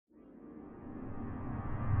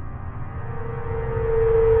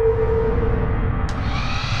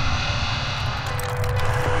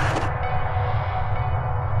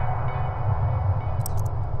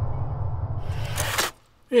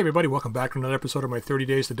everybody, welcome back to another episode of my 30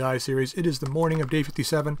 Days to Die series. It is the morning of day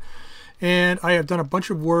 57, and I have done a bunch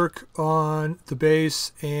of work on the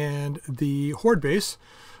base and the horde base,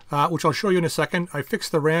 which I'll show you in a second. I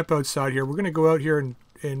fixed the ramp outside here. We're going to go out here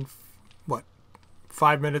in what,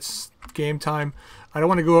 5 minutes game time. I don't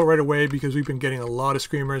want to go out right away because we've been getting a lot of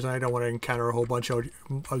screamers, and I don't want to encounter a whole bunch of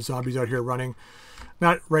zombies out here running.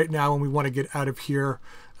 Not right now when we want to get out of here.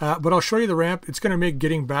 But I'll show you the ramp. It's going to make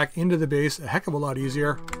getting back into the base a heck of a lot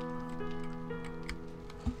easier.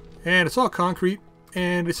 And it's all concrete,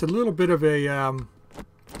 and it's a little bit of a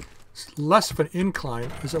less of an incline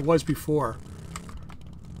as it was before.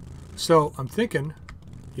 So I'm thinking,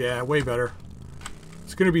 yeah, way better.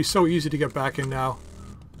 It's going to be so easy to get back in now.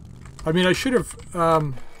 I mean, I should have,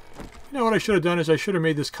 you know what I should have done is I should have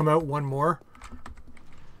made this come out one more.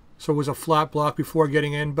 So it was a flat block before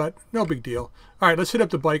getting in, but no big deal. All right, let's hit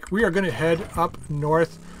up the bike. We are going to head up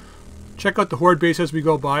north. Check out the horde base as we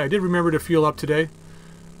go by. I did remember to fuel up today.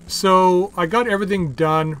 So I got everything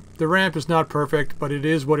done. The ramp is not perfect, but it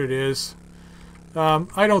is what it is.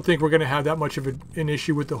 I don't think we're going to have that much of an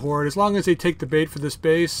issue with the horde. As long as they take the bait for this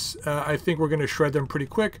base, I think we're going to shred them pretty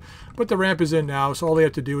quick. But the ramp is in now, so all they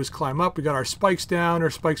have to do is climb up. We got our spikes down,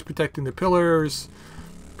 our spikes protecting the pillars.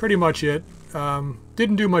 Pretty much it.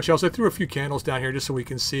 Didn't do much else. I threw a few candles down here just so we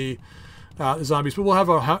can see the zombies. But we'll have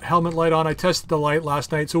a helmet light on. I tested the light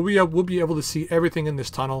last night, so we'll be able to see everything in this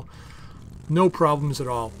tunnel. No problems at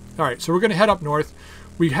all. All right, so we're going to head up north.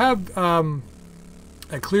 We have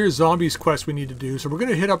a clear zombies quest we need to do, so we're going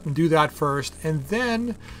to hit up and do that first. And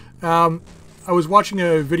then I was watching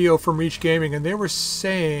a video from Reach Gaming, and they were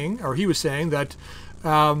saying, or he was saying that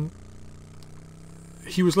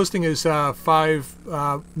he was listing his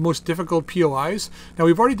 5 most difficult POIs. Now,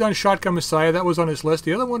 we've already done Shotgun Messiah. That was on his list.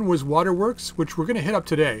 The other one was Waterworks, which we're going to hit up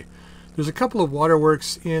today. There's a couple of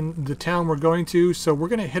Waterworks in the town we're going to, so we're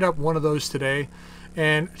going to hit up one of those today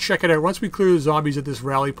and check it out once we clear the zombies at this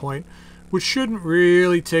rally point, which shouldn't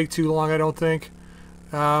really take too long, I don't think.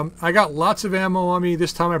 I got lots of ammo on me.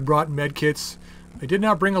 This time I brought med kits. I did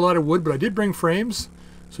not bring a lot of wood, but I did bring frames.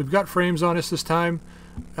 So we've got frames on us this time.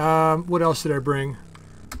 What else did I bring?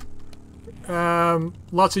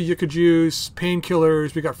 Lots of yucca juice,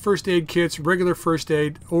 painkillers. We got first aid kits, regular first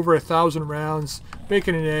aid, over 1,000 rounds,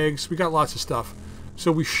 bacon and eggs. We got lots of stuff.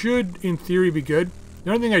 So we should, in theory, be good. The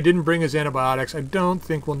only thing I didn't bring is antibiotics. I don't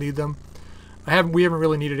think we'll need them. We haven't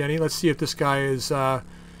really needed any. Let's see if this guy is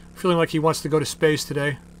feeling like he wants to go to space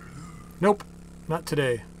today. Nope, not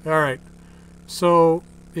today. All right. So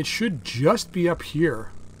it should just be up here.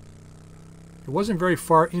 It wasn't very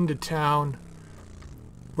far into town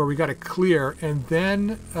where we got to clear, and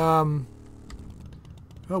then oh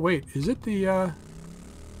wait, is it the I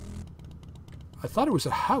thought it was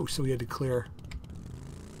a house that we had to clear.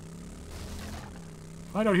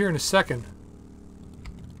 Find out here in a second.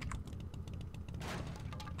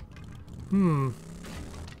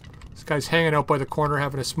 This guy's hanging out by the corner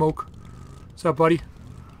having a smoke. What's up, buddy?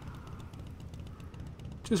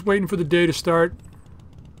 Just waiting for the day to start.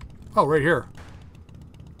 Oh, right here.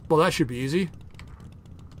 Well, that should be easy.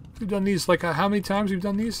 We've done these, like, how many times we've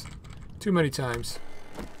done these? Too many times.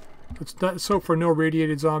 Let's hope for no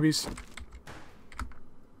radiated zombies.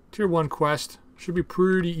 Tier 1 quest. Should be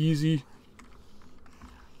pretty easy.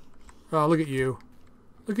 Oh, look at you.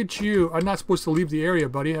 Look at you. I'm not supposed to leave the area,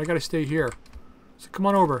 buddy. I gotta stay here. So come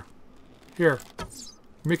on over. Here. You're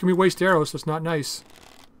making me waste arrows. That's not nice.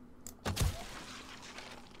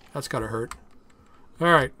 That's gotta hurt.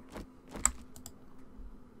 Alright.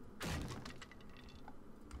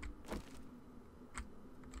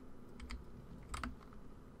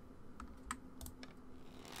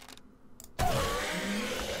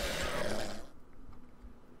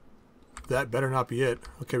 That better not be it.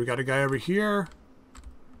 Okay, we got a guy over here.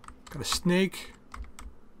 Got a snake.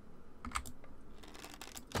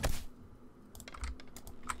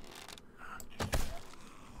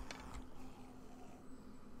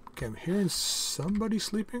 Okay, I'm hearing somebody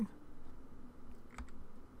sleeping.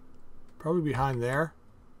 Probably behind there.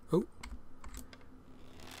 Oh.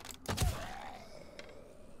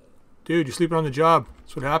 Dude, you're sleeping on the job.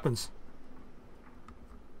 That's what happens.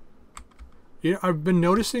 You know, I've been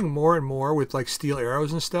noticing more and more with like steel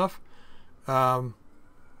arrows and stuff.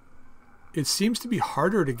 It seems to be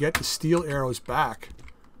harder to get the steel arrows back.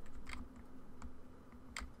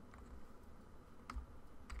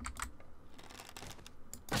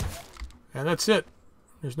 And that's it.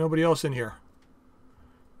 There's nobody else in here.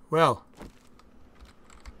 Well,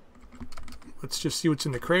 let's just see what's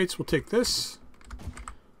in the crates. We'll take this.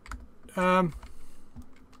 Let's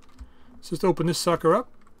just open this sucker up.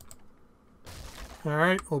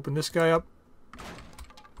 Alright, open this guy up.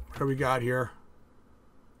 do we got here?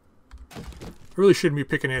 I really shouldn't be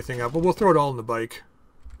picking anything up, but we'll throw it all in the bike.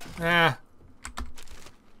 I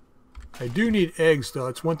do need eggs, though.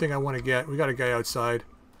 It's one thing I want to get. We got a guy outside.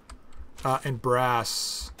 And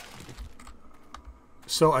brass.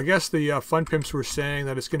 So I guess the fun pimps were saying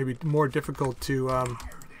that it's going to be more difficult to...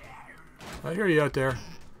 I hear you out there.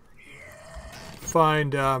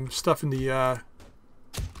 Find stuff in the...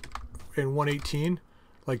 in 118.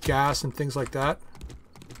 Like gas and things like that.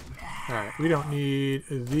 Alright, we don't need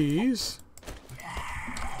these.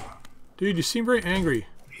 Dude, you seem very angry.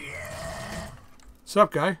 What's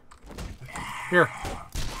up, guy? Here.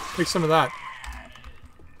 Take some of that.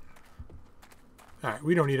 Alright,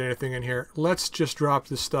 we don't need anything in here. Let's just drop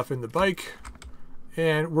this stuff in the bike.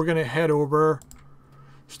 And we're going to head over...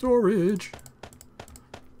 storage.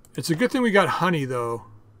 It's a good thing we got honey, though.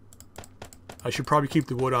 I should probably keep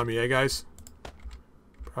the wood on me, eh, guys?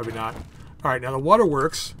 Probably not. Alright, now the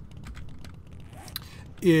waterworks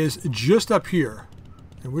is just up here.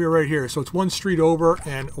 And we're right here. So it's one street over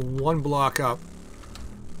and one block up.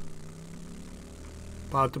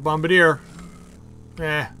 About the bombardier.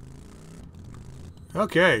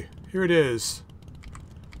 Okay, here it is.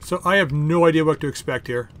 So I have no idea what to expect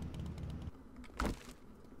here.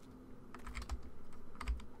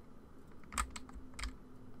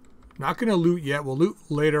 Not going to loot yet. We'll loot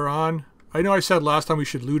later on. I know I said last time we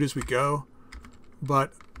should loot as we go,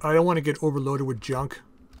 but I don't want to get overloaded with junk.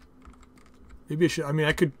 Maybe I should. I mean,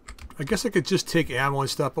 I guess I could just take ammo and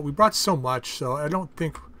stuff, but we brought so much, so I don't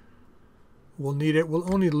think we'll need it.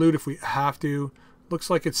 We'll only loot if we have to. Looks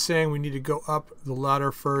like it's saying we need to go up the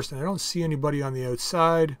ladder first, and I don't see anybody on the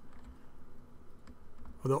outside.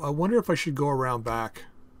 Although I wonder if I should go around back.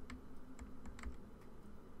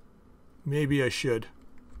 Maybe I should.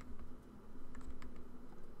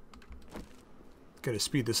 Got to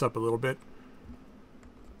speed this up a little bit.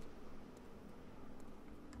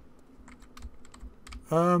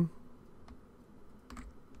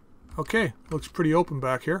 Okay, looks pretty open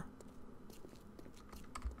back here.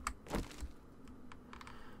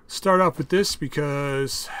 Start off with this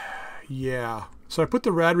because, yeah. So I put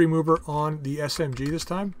the rad remover on the SMG this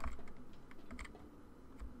time.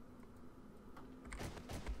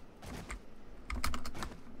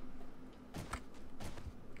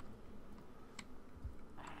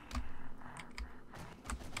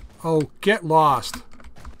 Oh, get lost.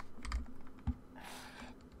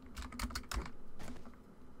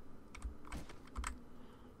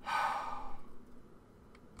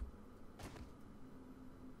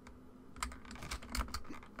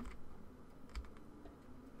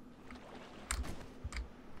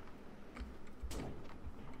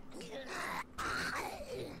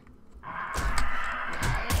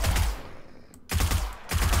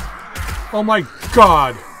 Oh my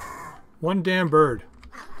God! One damn bird.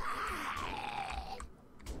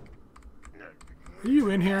 Are you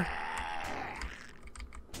in here?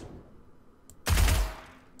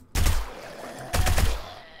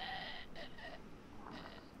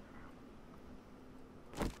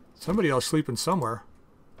 Somebody else sleeping somewhere.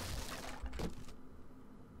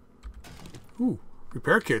 Ooh,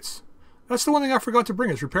 repair kits. That's the one thing I forgot to bring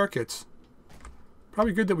is repair kits.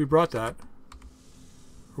 Probably good that we brought that.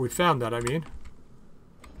 Or we found that, I mean.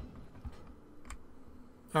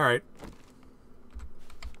 Alright.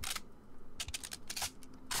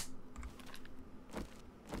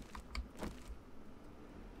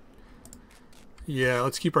 Yeah,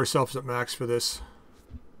 let's keep ourselves at max for this.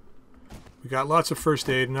 We got lots of first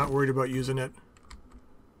aid, not worried about using it.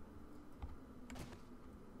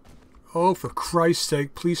 Oh, for Christ's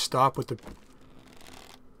sake, please stop with the...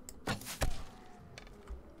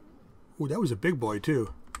 Ooh, that was a big boy,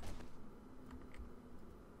 too.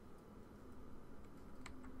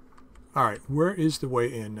 Alright, where is the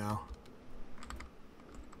way in now?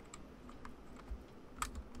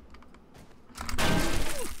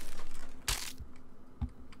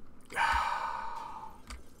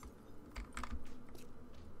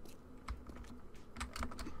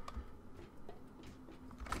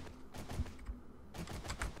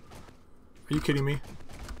 Are you kidding me?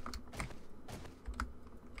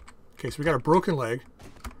 Okay, so we got a broken leg.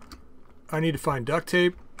 I need to find duct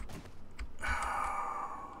tape.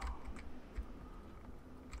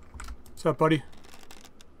 What's up, buddy?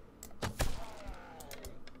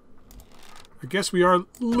 I guess we are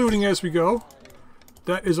looting as we go.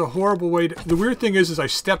 That is a horrible way to... The weird thing is I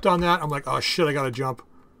stepped on that. I'm like, oh shit, I gotta jump.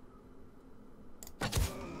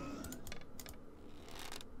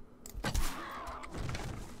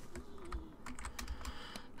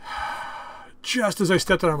 Just as I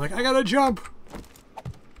stepped on it, I'm like, I gotta jump.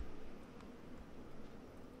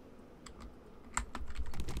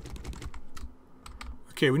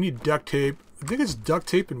 Okay, we need duct tape. I think it's duct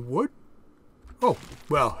tape and wood. Oh,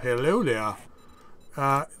 well, hello there.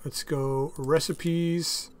 Let's go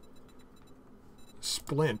recipes.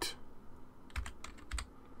 Splint.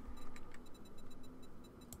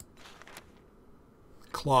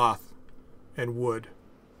 Cloth and wood.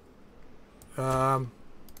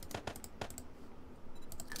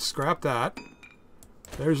 Scrap that.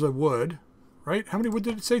 There's the wood. Right? How many wood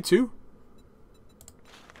did it say? 2?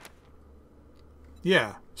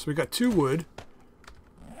 Yeah. So we got 2 wood.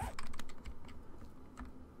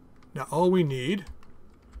 Now all we need...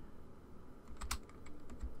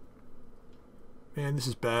 Man, this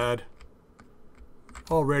is bad.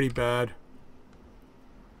 Already bad.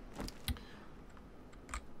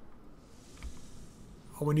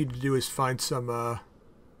 All we need to do is find some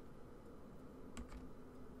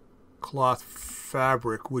cloth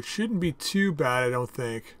fabric, which shouldn't be too bad, I don't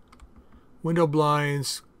think. Window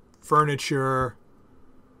blinds, furniture.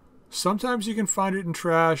 Sometimes you can find it in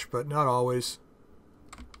trash, but not always.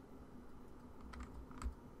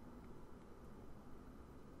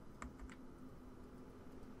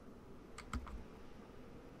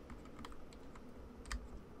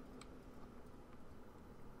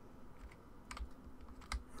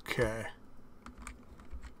 Okay.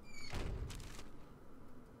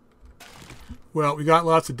 Well, we got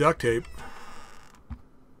lots of duct tape.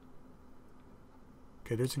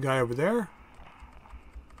 Okay, there's a guy over there.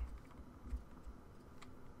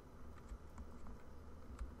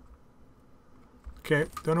 Okay,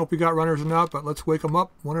 don't know if we got runners or not, but let's wake them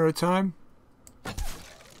up one at a time.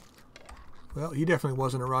 Well, he definitely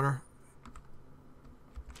wasn't a runner.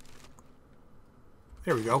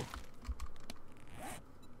 There we go.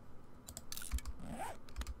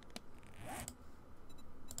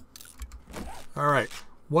 Alright,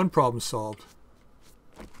 one problem solved.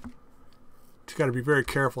 Just got to be very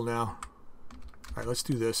careful now. Alright, let's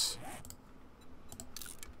do this.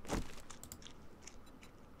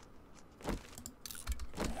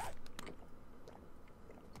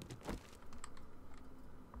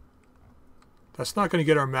 That's not going to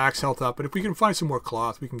get our max health up, but if we can find some more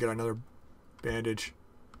cloth, we can get another bandage.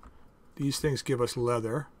 These things give us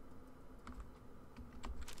leather.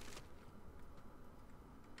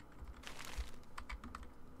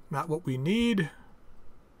 Not what we need.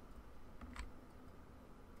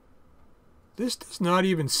 This does not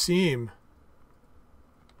even seem...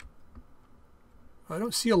 I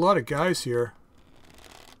don't see a lot of guys here.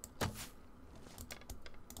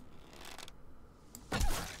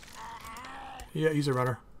 Yeah, he's a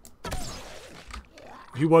runner.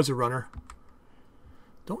 He was a runner.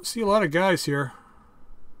 Don't see a lot of guys here.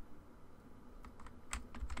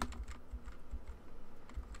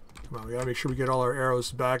 Come on, we gotta make sure we get all our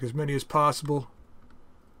arrows back, as many as possible.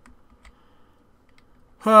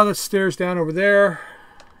 That's stairs down over there.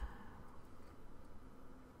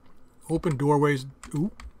 Open doorways. Ooh.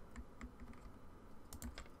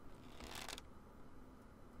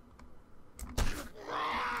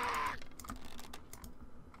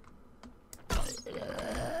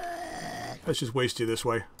 Let's just waste you this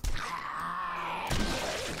way.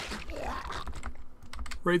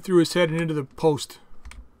 Right through his head and into the post.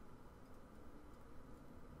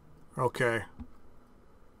 Okay.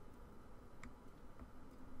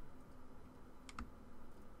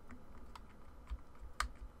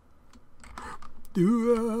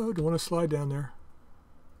 Don't want to slide down there.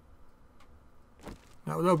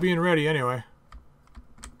 Not without being ready anyway.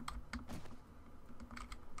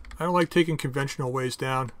 I don't like taking conventional ways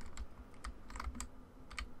down.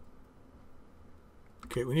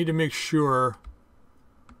 Okay, we need to make sure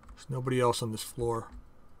there's nobody else on this floor.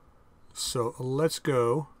 So let's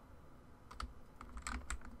go.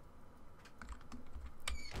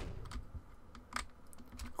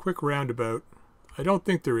 Quick roundabout. I don't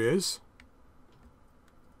think there is.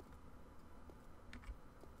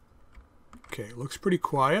 Okay, looks pretty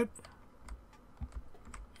quiet.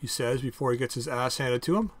 He says before he gets his ass handed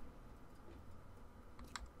to him.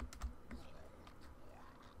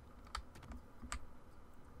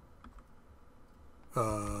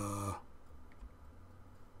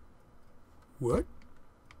 What?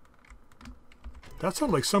 That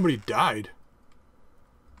sounded like somebody died.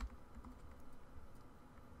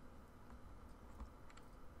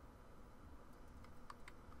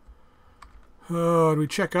 Do we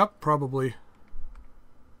check up? Probably.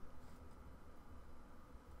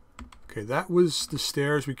 Okay, that was the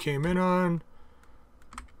stairs we came in on.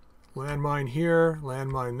 Landmine here,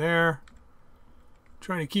 landmine there.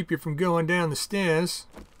 Trying to keep you from going down the stairs.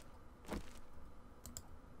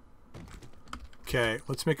 Okay,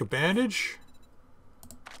 let's make a bandage.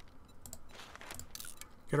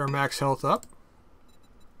 Get our max health up.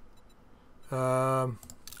 Class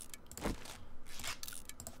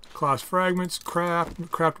fragments,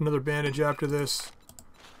 craft another bandage after this.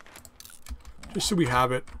 Just so we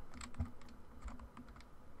have it.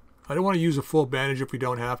 I don't want to use a full bandage if we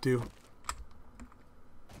don't have to.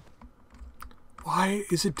 Why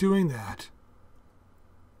is it doing that?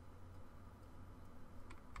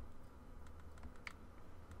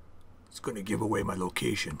 It's going to give away my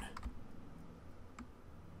location.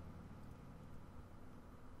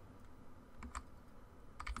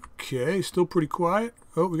 Okay, still pretty quiet.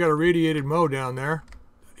 Oh, we got a radiated Mo down there.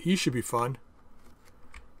 He should be fun.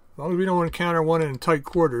 As long as we don't encounter one in tight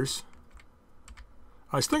quarters.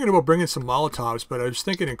 I was thinking about bringing some Molotovs, but I was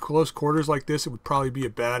thinking in close quarters like this, it would probably be a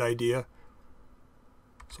bad idea.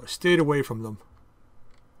 So I stayed away from them.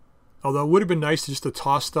 Although it would have been nice just to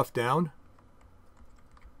toss stuff down.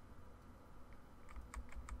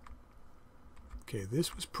 Okay,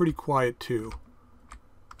 this was pretty quiet too.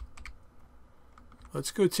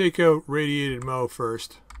 Let's go take out radiated Mo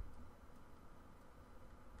first.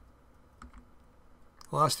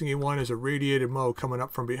 The last thing you want is a radiated Mo coming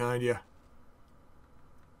up from behind you.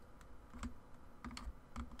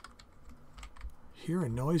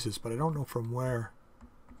 Hearing noises, but I don't know from where.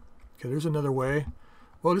 Okay, there's another way.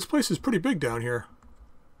 Well, this place is pretty big down here.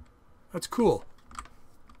 That's cool.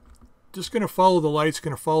 Just going to follow the lights,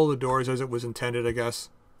 going to follow the doors as it was intended, I guess.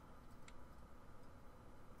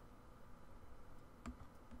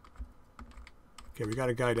 Okay, we got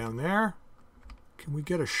a guy down there. Can we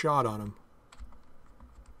get a shot on him?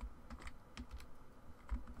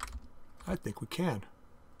 I think we can.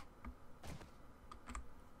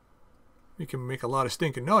 We can make a lot of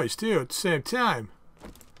stinking noise too at the same time.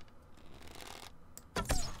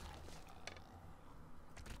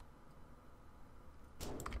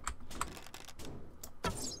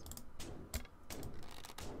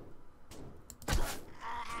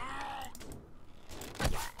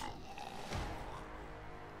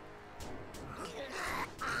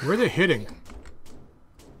 Where are they hitting?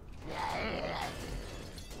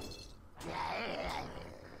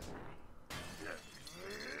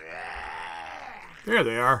 There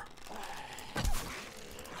they are.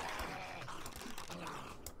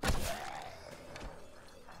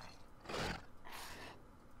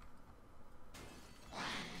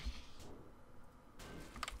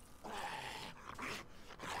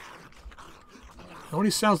 It only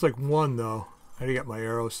sounds like one though. I gotta get my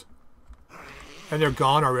arrows. And they're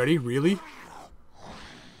gone already? Really?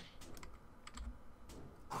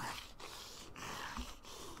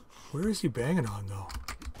 Where is he banging on though?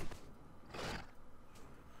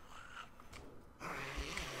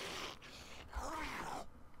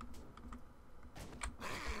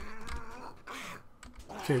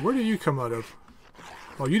 Okay, where did you come out of?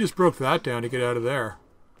 Oh, you just broke that down to get out of there.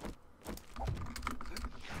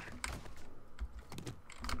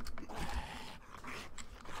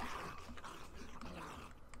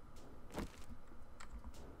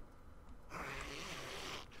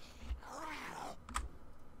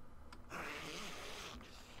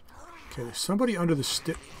 Okay, there's somebody under the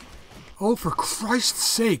stick. Oh, for Christ's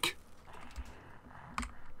sake!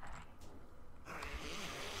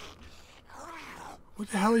 What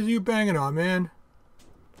the hell are you banging on, man?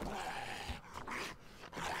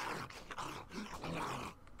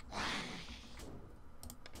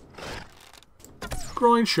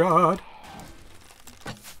 Groin shot.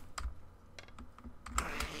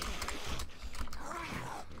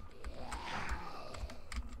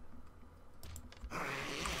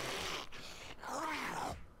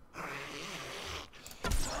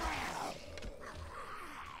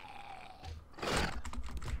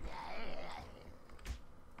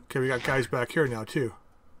 Okay, we got guys back here now, too.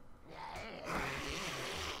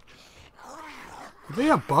 Are they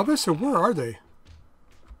above us, or where are they?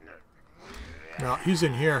 No, he's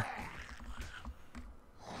in here.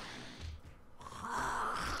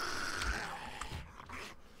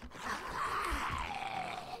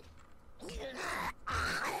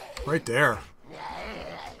 Right there.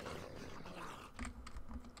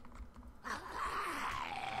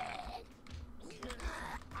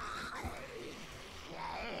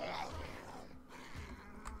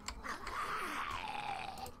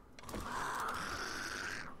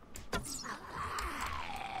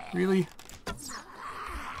 Really?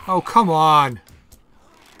 Oh, come on.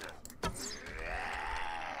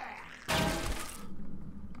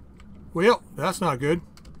 Well, that's not good.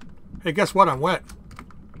 Hey, guess what? I'm wet.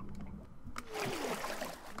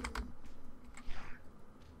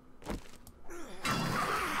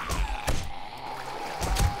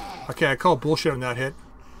 Okay, I call bullshit on that hit.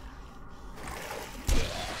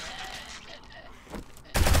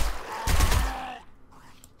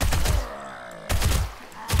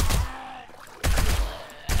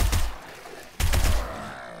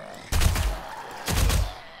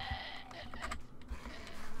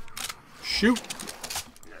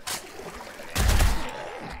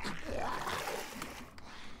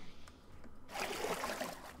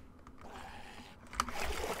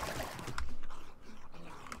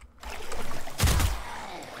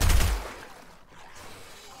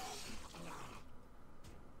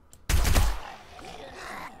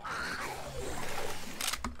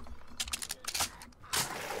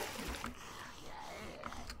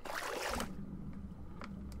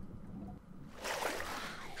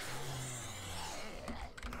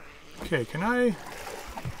 Okay, can I...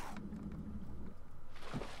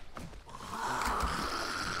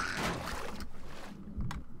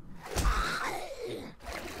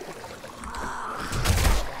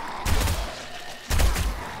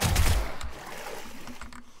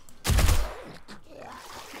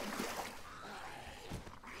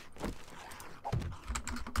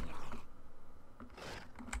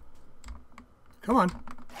 Come on.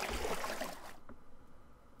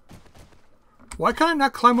 Why can't I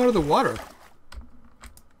not climb out of the water?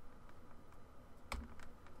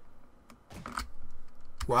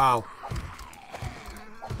 Wow.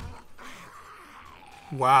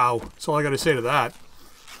 Wow. That's all I got to say to that.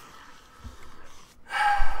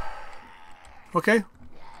 Okay.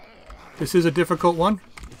 This is a difficult one.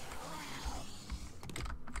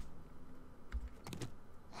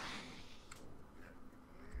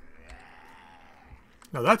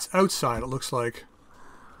 Now that's outside, it looks like.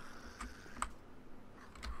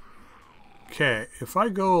 Okay, if I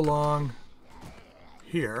go along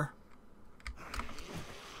here,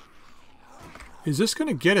 is this going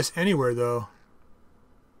to get us anywhere, though?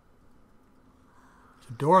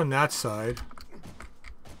 There's a door on that side.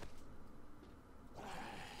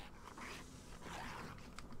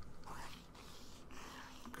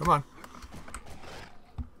 Come on.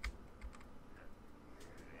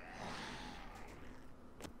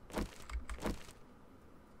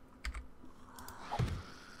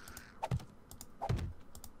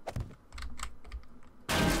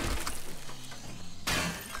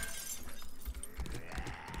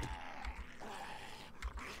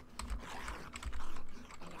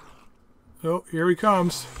 Oh, here he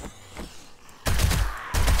comes.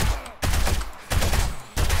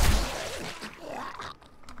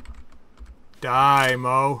 Die,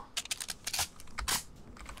 Mo.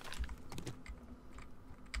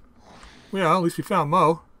 Well, at least we found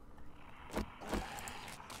Mo.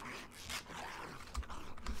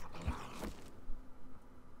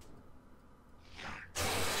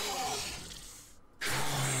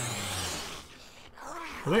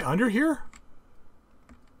 Are they under here?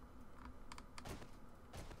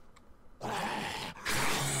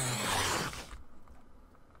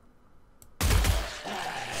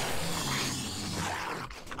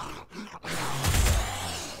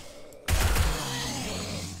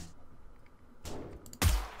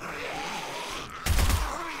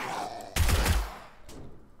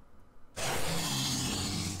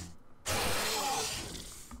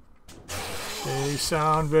 They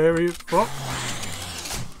sound very... Oh.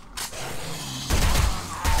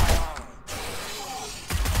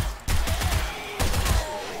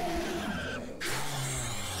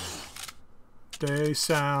 They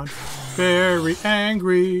sound very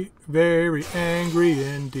angry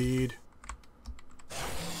indeed.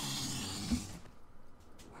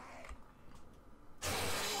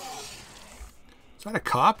 Is that a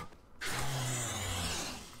cop?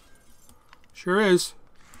 Sure is.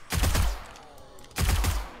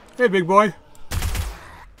 Hey, big boy.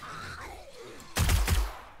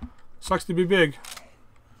 Sucks to be big.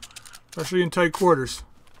 Especially in tight quarters.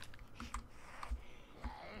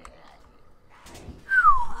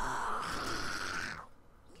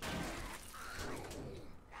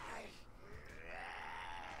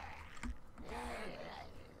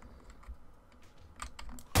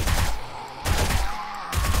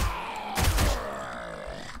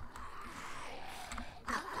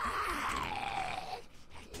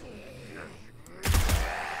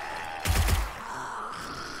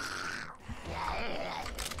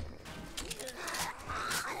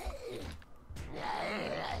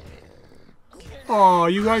 Oh,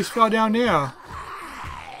 you guys fell down there.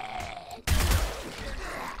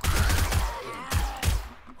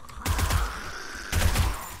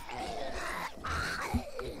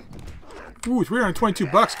 Ooh,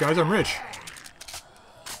 $322, guys. I'm rich.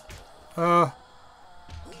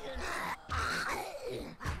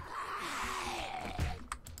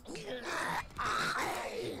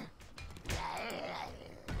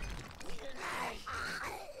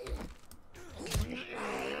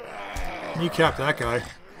 Kneecap that guy.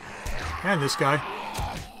 And this guy.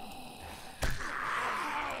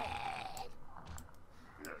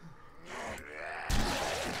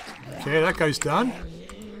 Okay, that guy's done.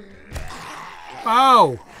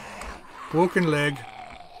 Ow! Broken leg.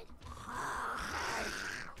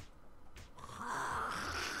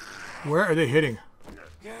 Where are they hitting?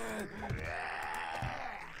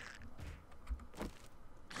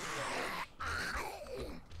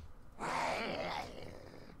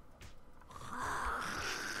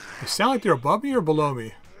 They sound like they're above me or below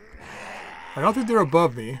me. I don't think they're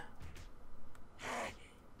above me.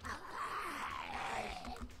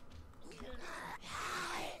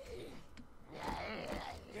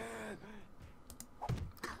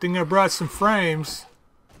 thing I brought some frames.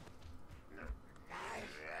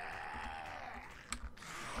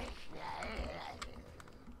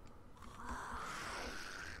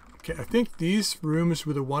 Okay, I think these rooms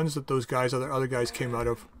were the ones that those guys, other guys came out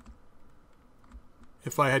of.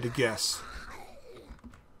 If I had to guess.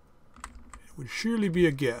 It would surely be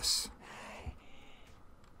a guess.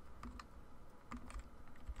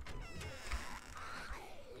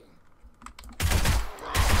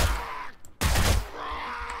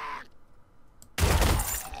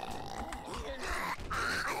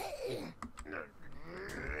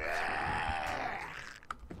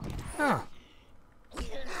 Ah.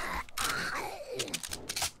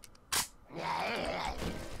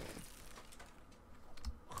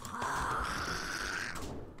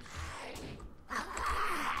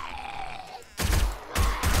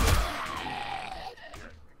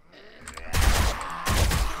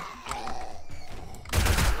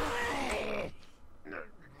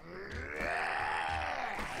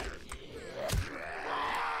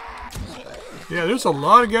 Yeah, there's a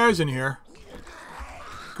lot of guys in here.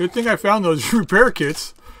 Good thing I found those repair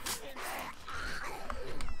kits.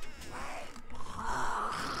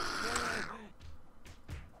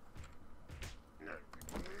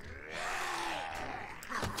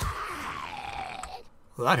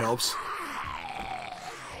 Well, that helps.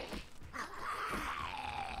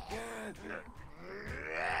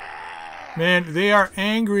 Man, they are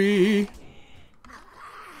angry.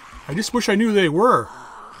 I just wish I knew they were.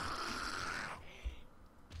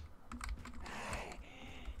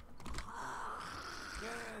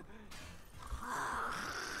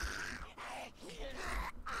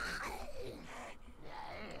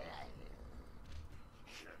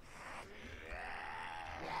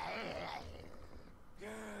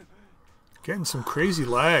 Getting some crazy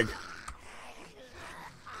lag.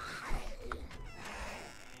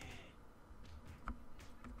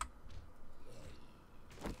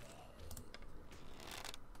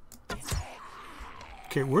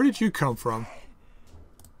 Okay, where did you come from?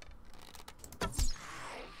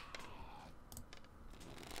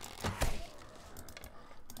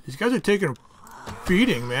 These guys are taking a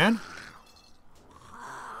beating, man.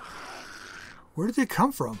 Where did they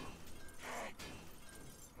come from?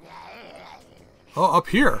 Oh, up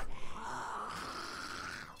here.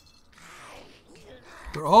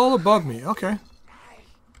 They're all above me. Okay.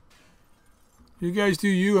 You guys do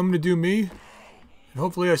you, I'm going to do me. And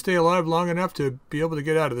hopefully I stay alive long enough to be able to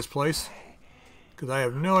get out of this place. Because I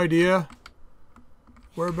have no idea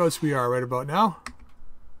whereabouts we are right about now.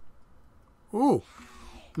 Ooh.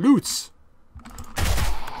 Loots.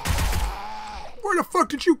 Where the fuck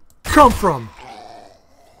did you come from?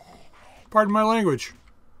 Pardon my language.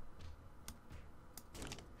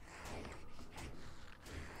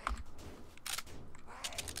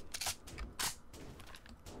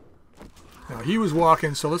 Now he was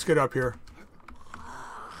walking, so let's get up here.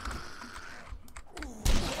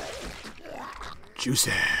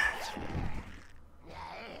 Juicy.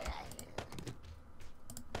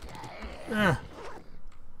 Yeah.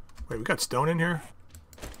 Wait, we got stone in here?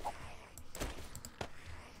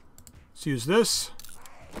 Let's use this.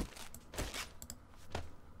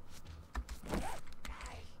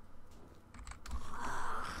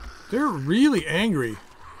 They're really angry.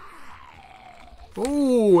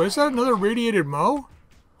 Oh, is that another radiated Mo?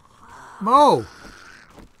 Mo!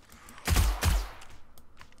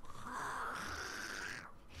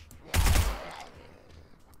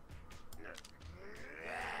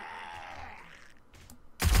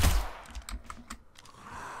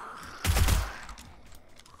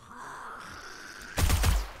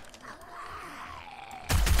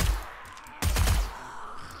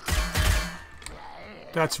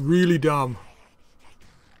 That's really dumb.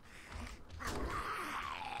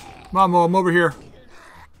 Mamo, I'm over here.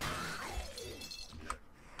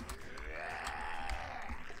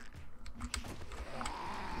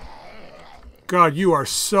 God, you are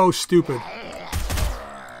so stupid.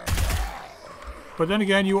 But then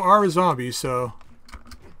again, you are a zombie, so...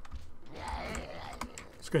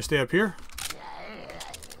 It's gonna stay up here.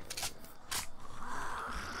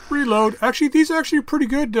 Reload. Actually, these are actually pretty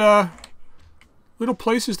good little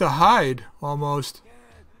places to hide, almost.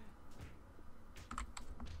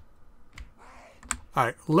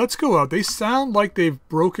 Alright, let's go out. They sound like they've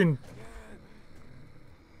broken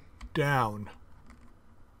down.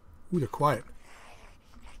 Ooh, they're quiet.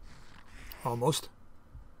 Almost.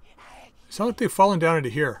 They sound like they've fallen down into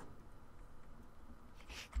here.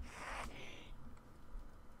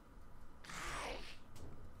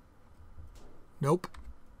 Nope.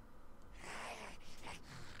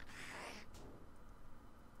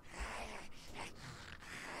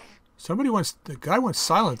 The guy went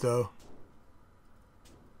silent though.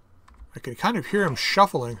 I can kind of hear him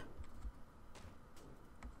shuffling.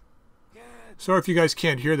 Sorry if you guys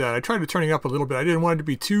can't hear that. I tried to turn it up a little bit. I didn't want it to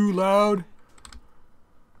be too loud.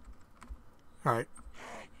 Alright.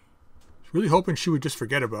 I was really hoping she would just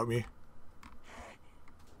forget about me.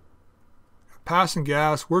 Passing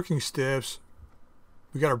gas, working stiffs.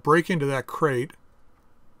 We got to break into that crate.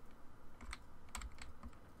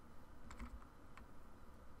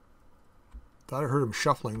 Thought I heard him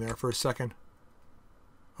shuffling there for a second.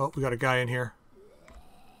 Oh, we got a guy in here.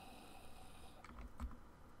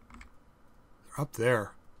 They're up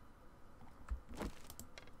there.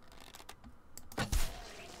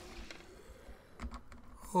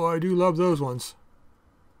 Oh, I do love those ones.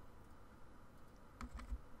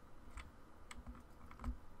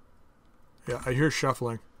 Yeah, I hear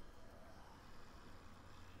shuffling.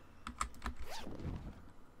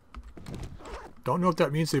 Don't know if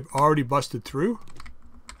that means they've already busted through.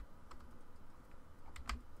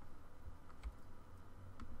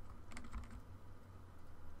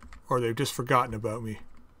 Or they've just forgotten about me.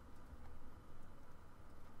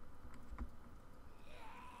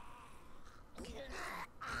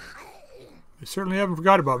 They certainly haven't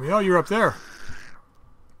forgot about me. Oh, you're up there.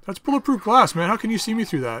 That's bulletproof glass, man. How can you see me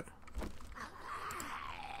through that?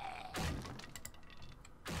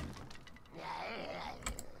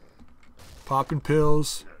 Popping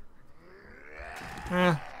pills.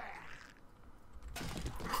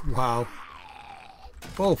 Wow.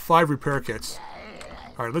 Oh, 5 repair kits.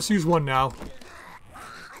 Alright, let's use one now.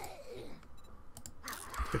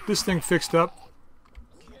 Get this thing fixed up.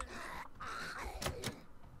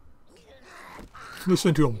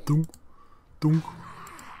 Listen to him. Dunk, dunk.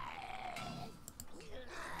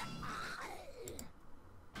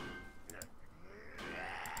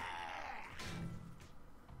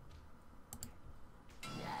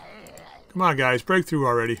 Come on, guys. Break through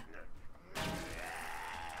already.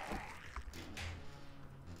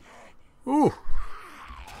 Ooh.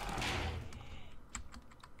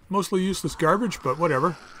 Mostly useless garbage, but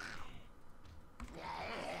whatever.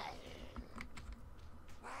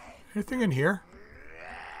 Anything in here?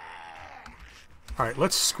 Alright,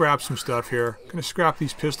 let's scrap some stuff here. Gonna scrap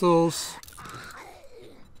these pistols.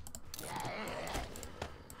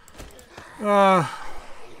 Yeah,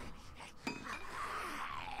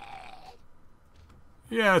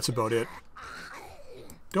 that's about it.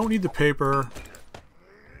 Don't need the paper.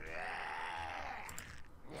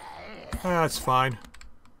 That's fine.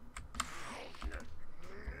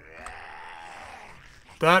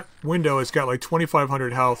 That window has got like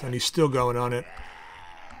 2,500 health and he's still going on it.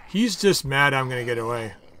 He's just mad I'm going to get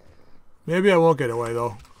away. Maybe I won't get away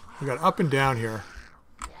though. We got up and down here.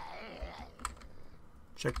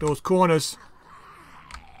 Check those corners.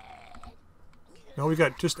 No, we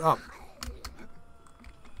got just up.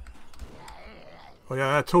 Oh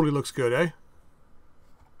yeah, that totally looks good, eh?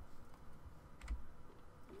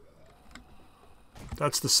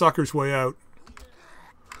 That's the sucker's way out.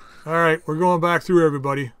 Alright, we're going back through,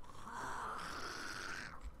 everybody.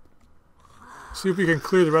 See if we can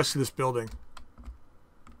clear the rest of this building.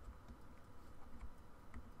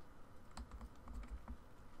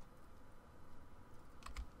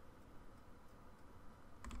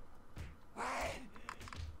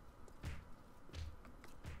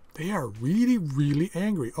 They are really, really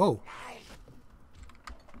angry. Oh.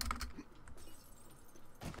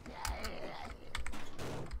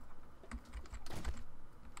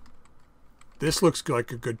 This looks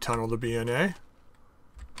like a good tunnel to be in, eh?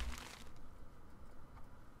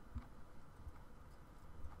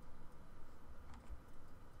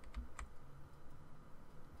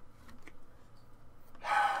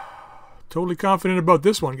 Totally confident about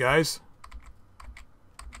this one, guys.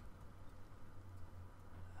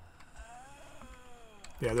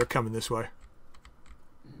 Yeah, they're coming this way.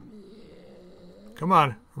 Come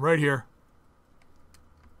on, I'm right here.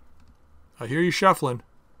 I hear you shuffling.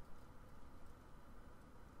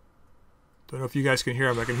 Don't know if you guys can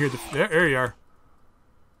hear them. I can hear the... There you are.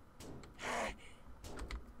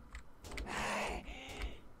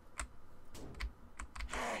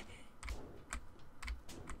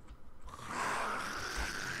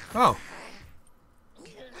 Oh.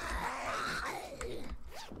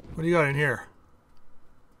 What do you got in here?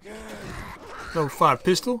 Level 5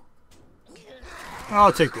 pistol?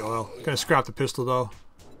 I'll take the oil. Gonna scrap the pistol though.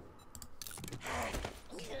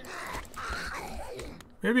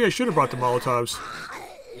 Maybe I should have brought the Molotovs.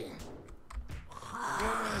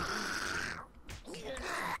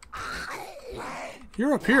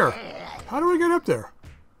 You're up here. How do I get up there?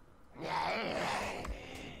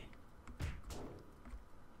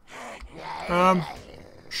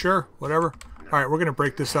 Sure, whatever. Alright, we're going to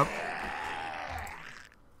break this up.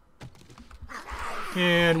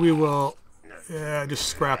 And we will just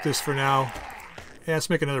scrap this for now. Yeah, let's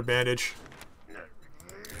make another bandage.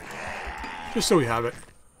 Just so we have it.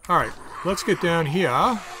 Alright, let's get down here.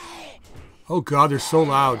 Oh god, they're so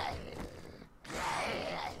loud.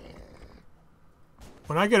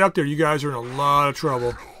 When I get up there, you guys are in a lot of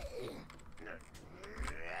trouble.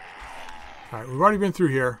 Alright, we've already been through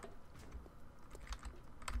here.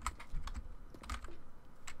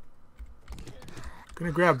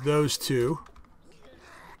 Gonna grab those two.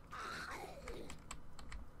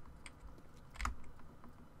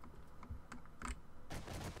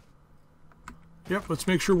 Yep, let's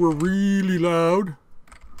make sure we're really loud.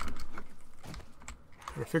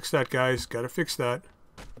 Gotta fix that, guys. Gotta fix that.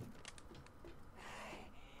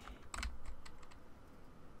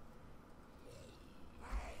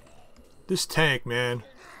 This tank, man.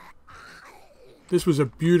 This was a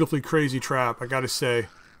beautifully crazy trap, I gotta say.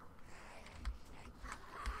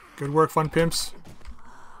 Good work, fun pimps.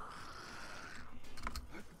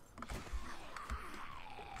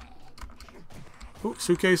 Oh,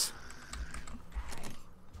 suitcase.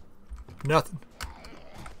 Nothing.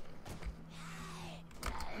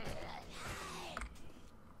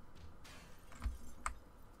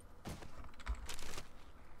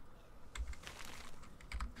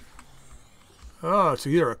 Oh, it's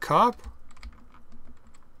either a cop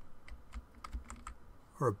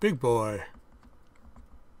or a big boy.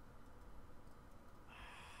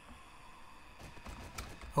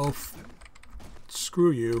 Oh, screw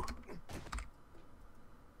you.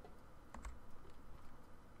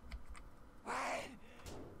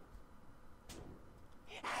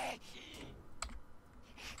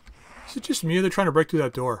 Is it just me or they're trying to break through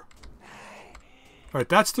that door? Alright,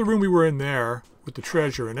 that's the room we were in there with the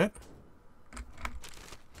treasure in it.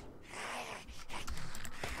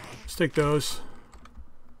 Let's take those.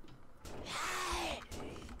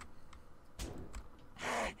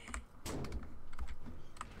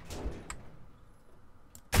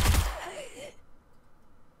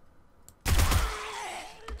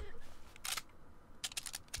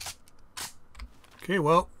 Okay,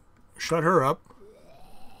 well, shut her up.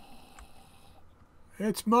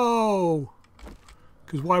 It's Mo!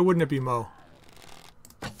 Because why wouldn't it be Mo?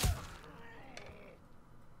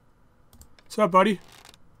 What's up, buddy?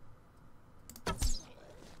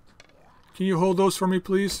 Can you hold those for me,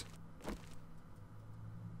 please?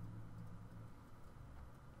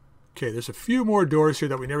 Okay, there's a few more doors here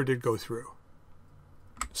that we never did go through.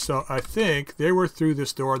 So I think they were through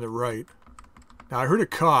this door on the right. Now I heard a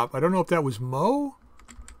cop. I don't know if that was Mo.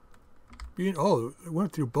 Oh, it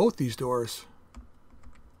went through both these doors.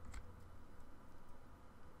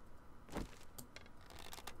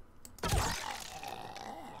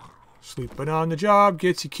 Sleeping on the job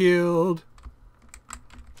gets you killed.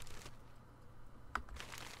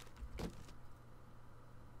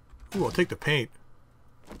 Ooh, I'll take the paint.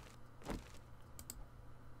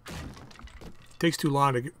 Takes too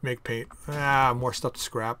long to make paint. Ah, more stuff to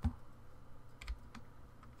scrap.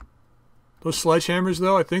 Those sledgehammers,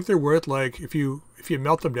 though, I think they're worth, like, if you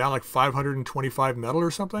melt them down, like 525 metal or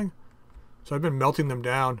something. So I've been melting them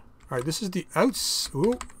down. All right, this is the outs.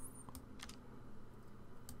 Ooh.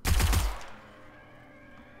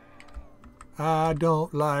 I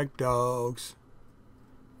don't like dogs.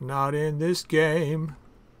 Not in this game.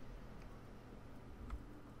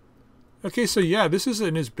 Okay, so yeah, this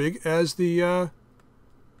isn't as big as the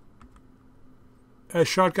as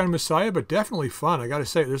Shotgun Messiah, but definitely fun. I gotta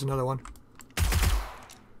say, there's another one.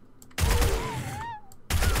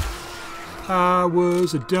 I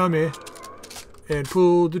was a dummy and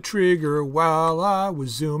pulled the trigger while I was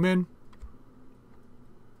zooming.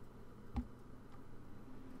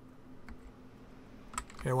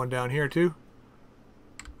 And one down here too.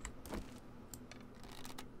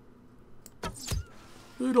 A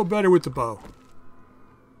little better with the bow.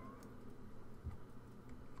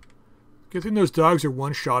 Good thing those dogs are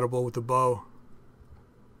one-shottable with the bow.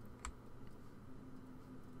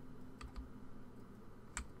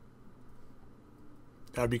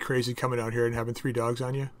 That'd be crazy coming out here and having 3 dogs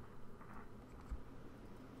on you.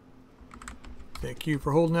 Thank you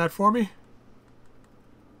for holding that for me.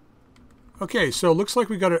 Okay, so it looks like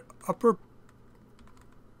we got an upper...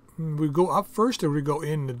 We go up first or we go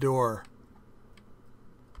in the door?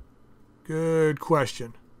 Good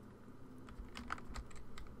question.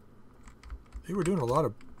 They were doing a lot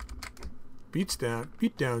of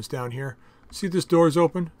beatdowns down here. See if this door is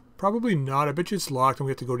open? Probably not. I bet you it's locked and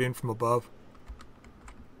we have to go in from above.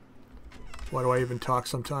 Why do I even talk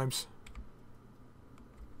sometimes?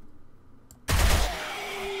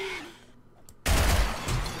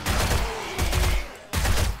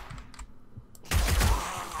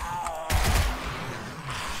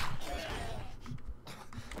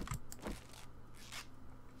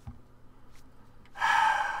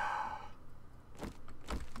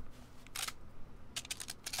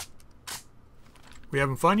 We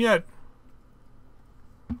having fun yet?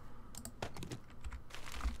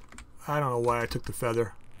 I don't know why I took the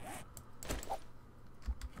feather.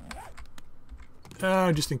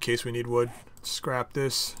 Just in case we need wood. Scrap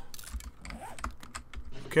this.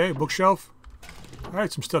 Okay, bookshelf.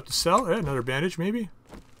 Alright, some stuff to sell. Another bandage, maybe.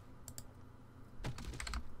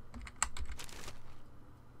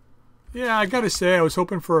 Yeah, I gotta say, I was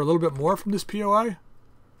hoping for a little bit more from this POI.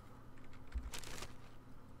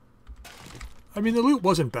 I mean, the loot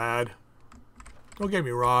wasn't bad. Don't get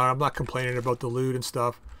me wrong, I'm not complaining about the loot and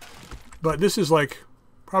stuff. But this is like,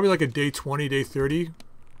 probably like a day 20, day 30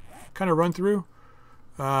 kind of run through.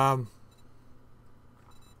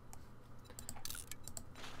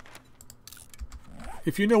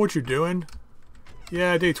 If you know what you're doing,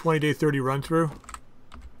 yeah, day 20, day 30 run through.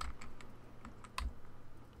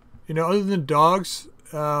 You know, other than dogs,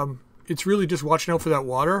 it's really just watching out for that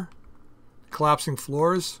water, collapsing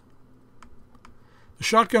floors. The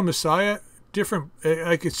Shotgun Messiah, different,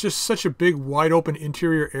 like it's just such a big, wide open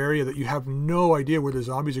interior area that you have no idea where the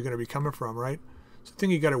zombies are going to be coming from, right? It's the thing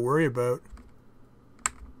you got to worry about.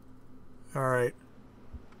 Alright.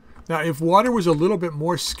 Now, if water was a little bit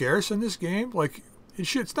more scarce in this game, like,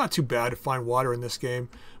 it's not too bad to find water in this game,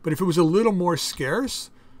 but if it was a little more scarce,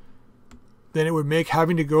 then it would make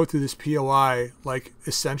having to go through this POI, like,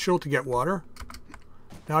 essential to get water.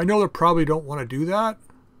 Now, I know they probably don't want to do that.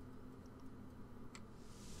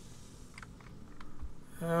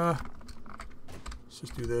 Let's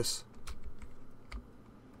just do this.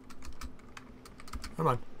 Come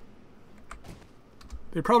on.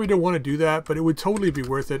 They probably don't want to do that, but it would totally be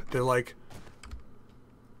worth it to, like,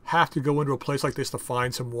 have to go into a place like this to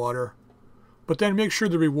find some water. But then make sure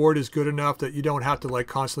the reward is good enough that you don't have to, like,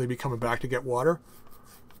 constantly be coming back to get water.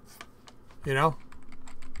 You know?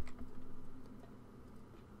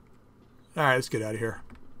 Alright, let's get out of here.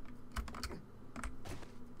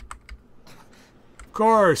 Of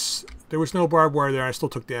course! There was no barbed wire there. I still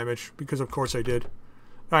took damage, because of course I did.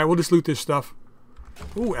 Alright, we'll just loot this stuff.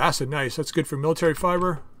 Ooh, acid, nice. That's good for military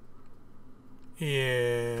fiber.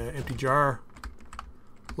 Yeah, empty jar.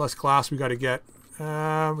 Less glass we got to get.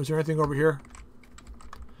 Was there anything over here?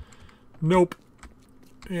 Nope.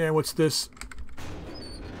 Yeah, what's this?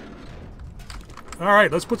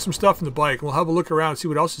 Alright, let's put some stuff in the bike. And we'll have a look around and see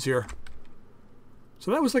what else is here.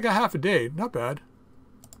 So that was like a half a day. Not bad.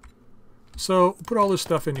 So, put all this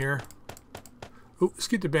stuff in here. Ooh, let's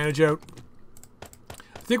get the bandage out.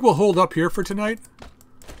 I think we'll hold up here for tonight.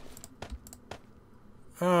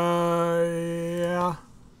 Yeah.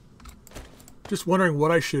 Just wondering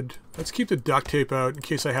what I should... Let's keep the duct tape out in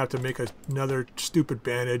case I have to make another stupid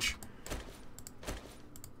bandage.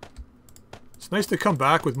 It's nice to come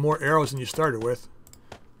back with more arrows than you started with.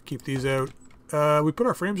 Keep these out. We put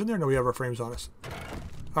our frames in there? No, we have our frames on us.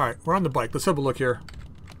 Alright, we're on the bike. Let's have a look here.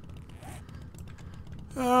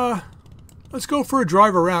 Let's go for a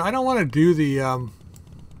drive around. I don't want to do the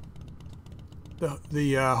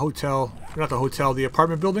hotel, not the hotel, the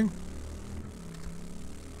apartment building.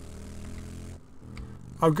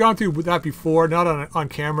 I've gone through that before, not on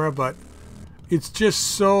camera, but it's just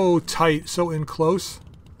so tight, so in close.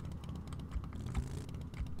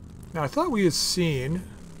 Now, I thought we had seen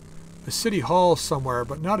a city hall somewhere,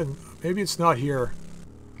 but not in, maybe it's not here.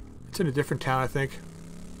 It's in a different town, I think.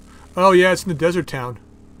 Oh yeah, it's in the desert town.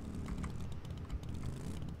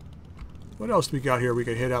 What else do we got here we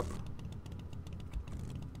could hit up?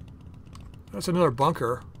 That's another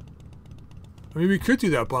bunker. I mean, we could do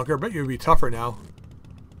that bunker. I bet you it would be tougher now.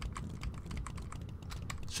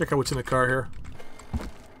 Let's check out what's in the car here.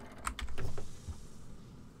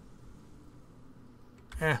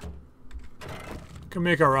 Can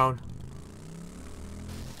make our own.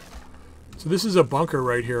 So this is a bunker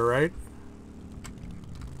right here, right?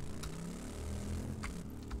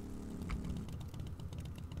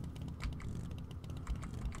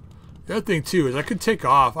 The other thing too is I could take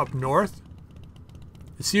off up north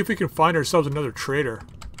and see if we can find ourselves another trader.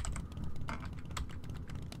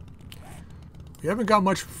 We haven't got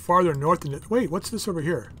much farther north than it. Wait, what's this over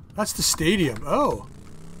here? That's the stadium. Oh.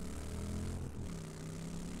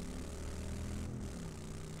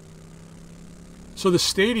 So the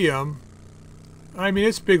stadium, I mean,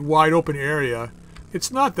 it's a big, wide open area.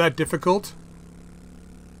 It's not that difficult.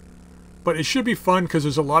 But it should be fun because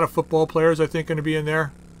there's a lot of football players, I think, going to be in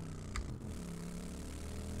there.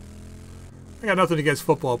 I got nothing against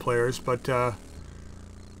football players, but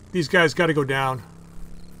these guys got to go down.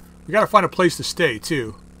 We got to find a place to stay,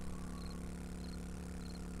 too.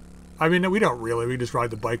 I mean, we don't really. We just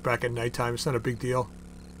ride the bike back at nighttime. It's not a big deal.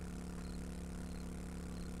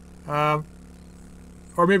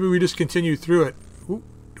 Or maybe we just continue through it. Ooh,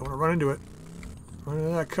 don't want to run into it. Run into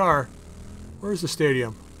that car. Where's the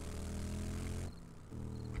stadium?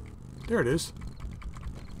 There it is.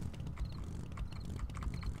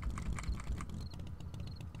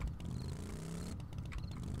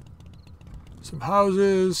 Some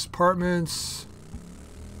houses, apartments.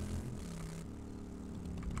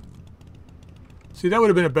 See, that would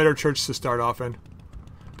have been a better church to start off in.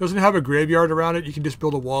 Doesn't have a graveyard around it. You can just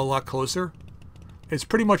build a wall a lot closer. It's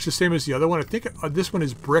pretty much the same as the other one. I think this one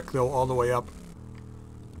is brick, though, all the way up.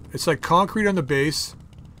 It's like concrete on the base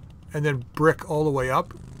and then brick all the way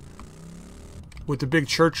up with the big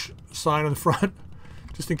church sign on the front,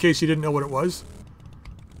 just in case you didn't know what it was.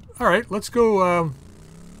 All right, let's go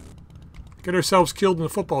get ourselves killed in the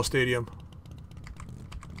football stadium.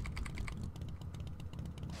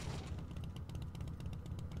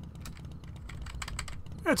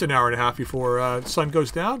 That's an hour and a half before the sun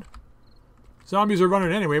goes down. Zombies are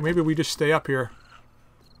running anyway. Maybe we just stay up here.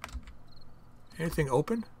 Anything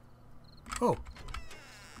open? Oh.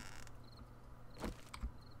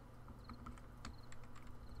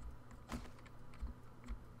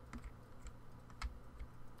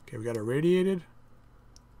 Okay, we got irradiated.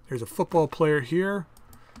 There's a football player here.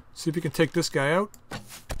 See if we can take this guy out.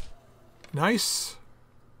 Nice.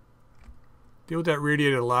 Deal with that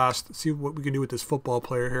radiated last. See what we can do with this football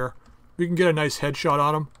player here. We can get a nice headshot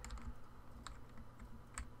on him.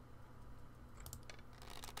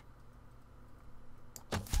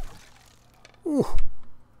 Ooh.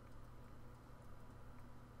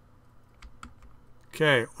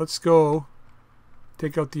 Okay, let's go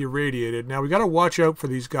take out the irradiated. Now we got to watch out for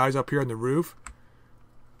these guys up here on the roof.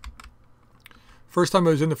 First time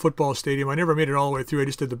I was in the football stadium, I never made it all the way through. I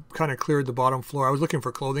just did the kind of cleared the bottom floor. I was looking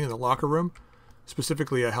for clothing in the locker room,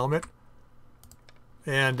 specifically a helmet.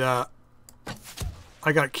 And I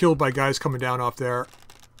got killed by guys coming down off there.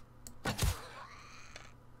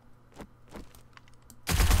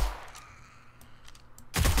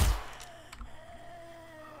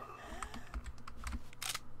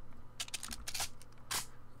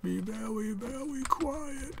 Be very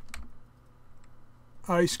quiet.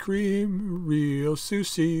 Ice cream, real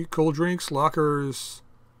sushi, cold drinks, lockers,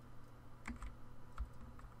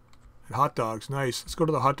 and hot dogs. Nice. Let's go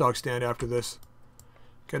to the hot dog stand after this.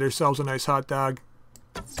 Get ourselves a nice hot dog.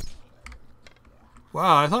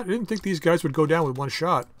 Wow, I didn't think these guys would go down with one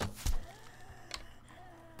shot.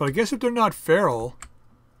 But I guess if they're not feral,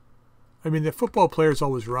 I mean the football players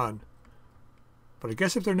always run. But I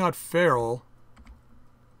guess if they're not feral,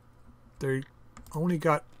 they only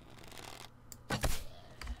got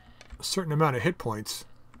a certain amount of hit points.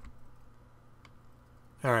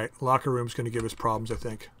 Alright, locker room's going to give us problems, I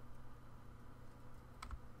think.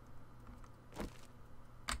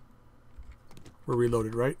 We're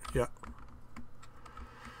reloaded, right? Yeah.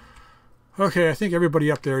 Okay, I think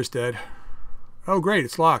everybody up there is dead. Oh, great,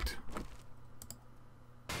 it's locked.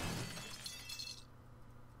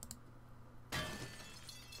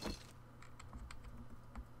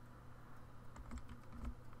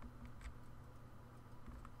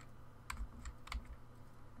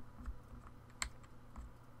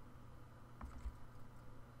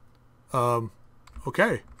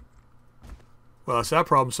 Okay. Well, that's that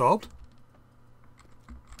problem solved.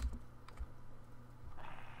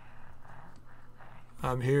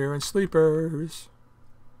 I'm hearing sleepers.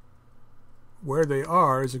 Where they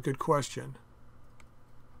are is a good question.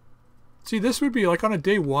 See, this would be like on a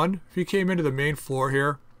day one, if you came into the main floor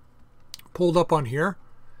here, pulled up on here,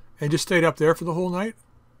 and just stayed up there for the whole night.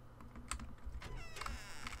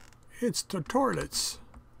 It's the toilets.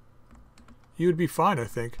 You would be fine, I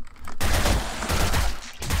think.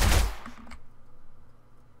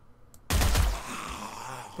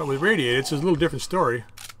 But with radiated, it's a little different story.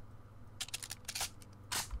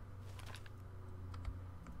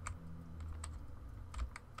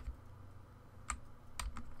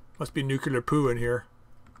 Must be nuclear poo in here.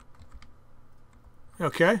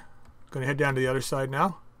 Okay, gonna head down to the other side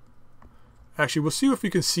now. Actually, we'll see if we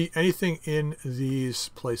can see anything in these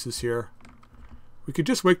places here. We could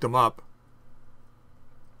just wake them up.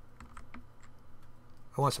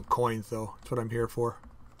 I want some coins, though. That's what I'm here for.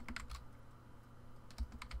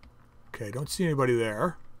 Okay, don't see anybody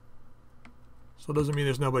there. So it doesn't mean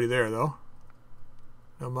there's nobody there, though.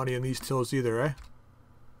 No money in these tills either, eh?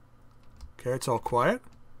 Okay, it's all quiet.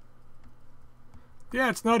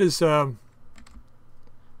 Yeah, it's not as bad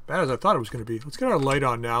as I thought it was going to be. Let's get our light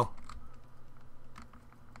on now.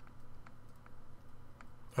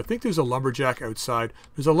 I think there's a lumberjack outside.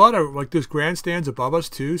 There's a lot of, like, there's grandstands above us,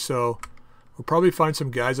 too, so we'll probably find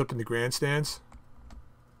some guys up in the grandstands.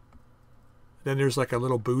 Then there's like a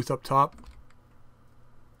little booth up top.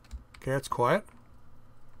 Okay, that's quiet.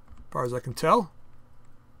 As far as I can tell.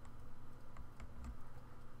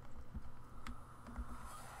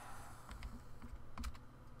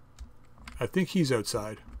 I think he's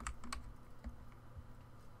outside.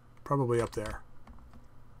 Probably up there.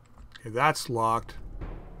 Okay, that's locked.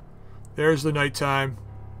 There's the nighttime.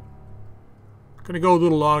 Gonna go a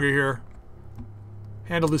little longer here.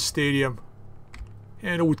 Handle this stadium.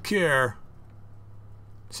 Handle with care.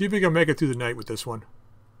 See if we can make it through the night with this one.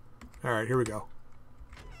 Alright, here we go.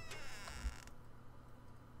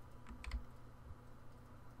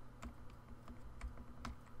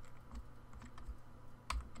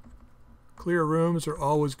 Clear rooms are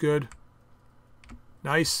always good.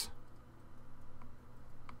 Nice.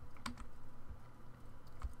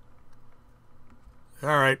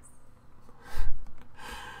 Alright.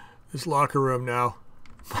 This locker room now.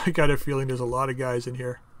 I got a feeling there's a lot of guys in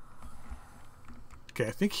here. Okay,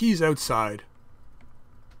 I think he's outside.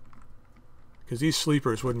 Because these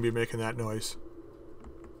sleepers wouldn't be making that noise.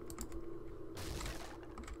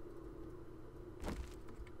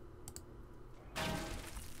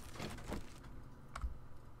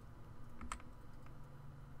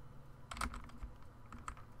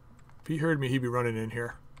 If he heard me, he'd be running in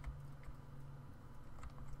here.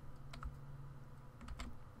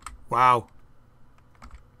 Wow.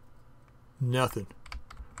 Nothing.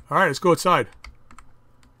 Alright, let's go outside.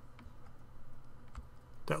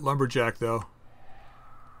 That lumberjack, though.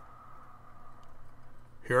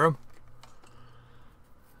 Hear him?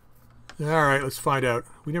 Alright, let's find out.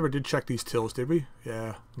 We never did check these tills, did we?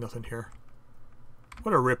 Yeah, nothing here.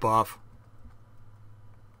 What a rip-off.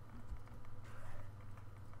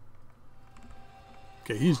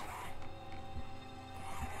 Okay, he's...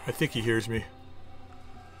 I think he hears me.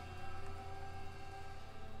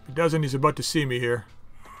 If he doesn't, he's about to see me here.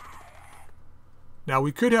 Now,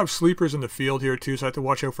 we could have sleepers in the field here, too, so I have to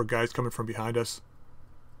watch out for guys coming from behind us.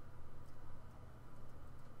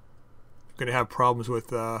 I'm going to have problems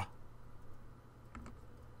with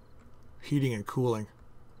heating and cooling.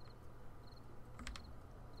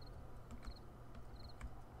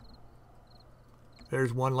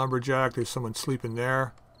 There's one lumberjack. There's someone sleeping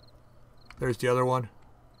there. There's the other one.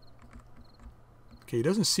 Okay, he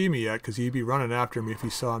doesn't see me yet because he'd be running after me if he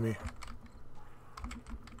saw me.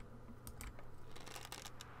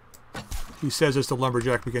 He says as the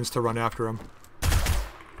lumberjack begins to run after him.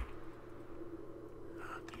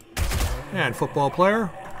 And football player.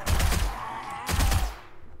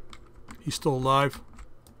 He's still alive.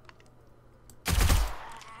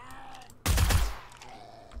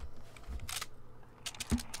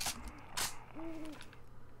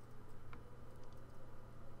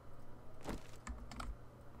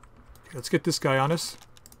 Let's get this guy on us.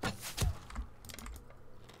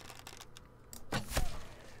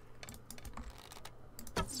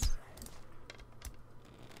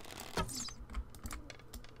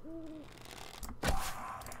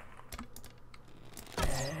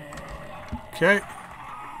 Okay.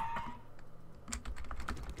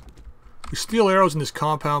 We steal arrows in this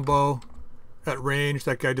compound bow. At range,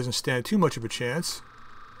 that guy doesn't stand too much of a chance.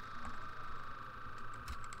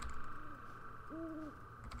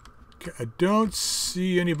 Okay, I don't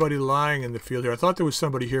see anybody lying in the field here. I thought there was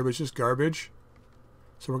somebody here, but it's just garbage.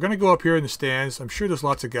 So we're going to go up here in the stands. I'm sure there's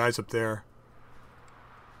lots of guys up there.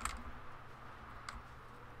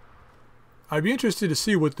 I'd be interested to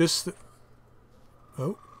see what this...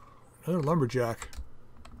 Oh, another lumberjack.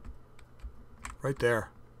 Right there.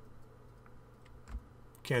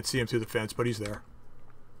 Can't see him through the fence, but he's there.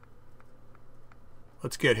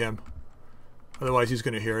 Let's get him. Otherwise he's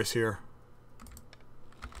going to hear us here.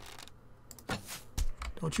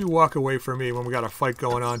 Don't you walk away from me when we got a fight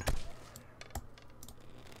going on.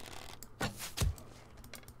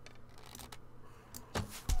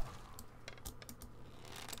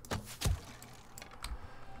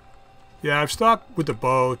 Yeah, I've stopped with the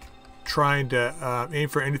bow, trying to aim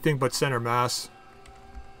for anything but center mass.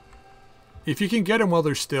 If you can get them while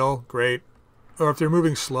they're still, great. Or if they're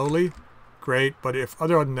moving slowly, great. But if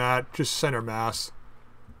other than that, just center mass.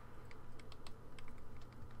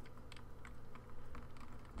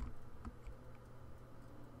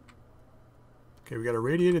 Okay, we got a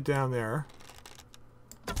radiated down there.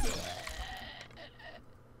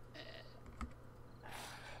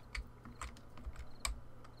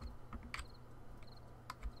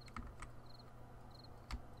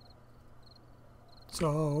 It's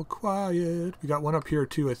all quiet. We got one up here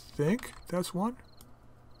too, I think. That's one.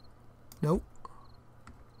 Nope.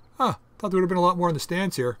 Huh. Thought there would have been a lot more in the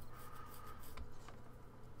stands here.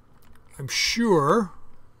 I'm sure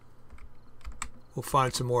we'll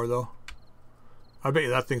find some more though. I bet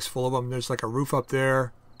you that thing's full of them. There's like a roof up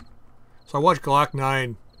there. So I watched Glock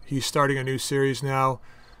 9. He's starting a new series now.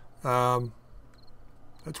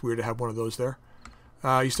 That's weird to have one of those there.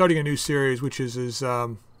 He's starting a new series, which is his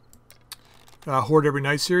Horde Every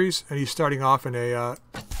Night series, and he's starting off in a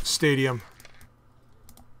stadium.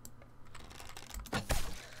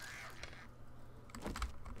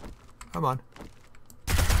 Come on.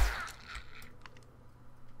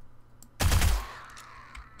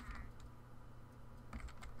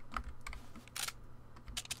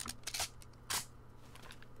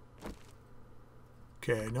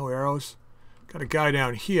 Okay, no arrows. Got a guy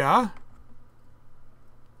down here.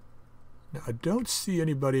 Now, I don't see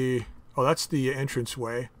anybody. Oh, that's the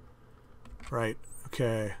entranceway. Right.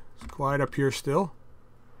 Okay. It's quiet up here still.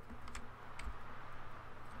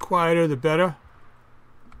 Quieter the better.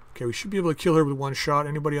 Okay, we should be able to kill her with one shot.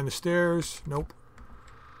 Anybody on the stairs? Nope.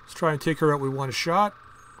 Let's try and take her out with one shot.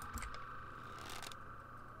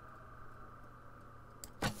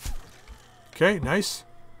 Okay, nice.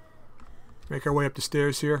 Make our way up the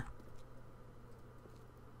stairs here.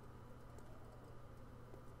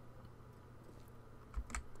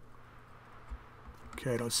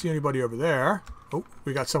 Okay, I don't see anybody over there. Oh,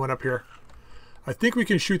 we got someone up here. I think we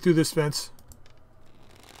can shoot through this fence.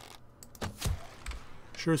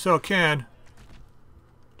 Sure as hell can.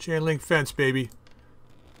 Chain link fence, baby.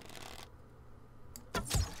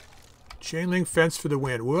 Chain link fence for the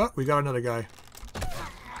win. Whoa, we got another guy.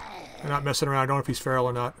 They're not messing around. I don't know if he's feral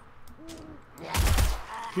or not.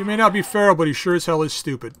 He may not be feral, but he sure as hell is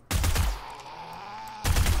stupid.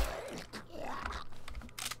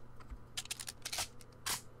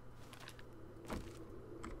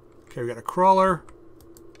 Okay, we got a crawler.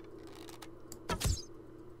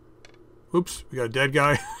 Oops, we got a dead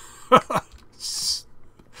guy.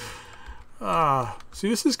 See,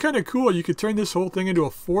 this is kind of cool. You could turn this whole thing into a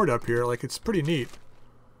fort up here. Like, it's pretty neat.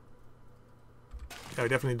 Yeah, we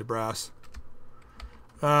definitely need the brass.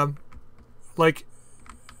 Like,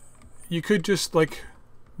 you could just, like,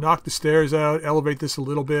 knock the stairs out, elevate this a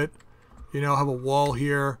little bit, you know, have a wall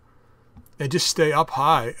here, and just stay up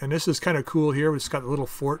high. And this is kind of cool here. It's got a little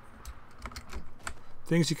fort.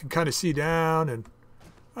 Things you can kind of see down, and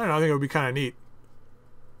I don't know, I think it would be kind of neat.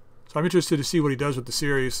 So I'm interested to see what he does with the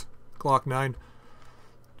series, Glock 9.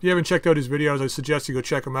 If you haven't checked out his videos, I suggest you go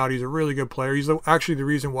check him out. He's a really good player. He's actually the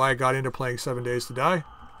reason why I got into playing 7 Days to Die.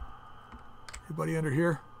 Anybody under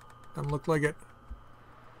here? Doesn't look like it.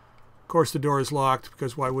 Of course the door is locked,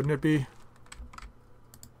 because why wouldn't it be?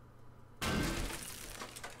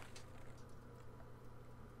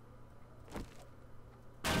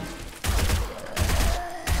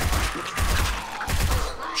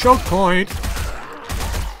 Choke point.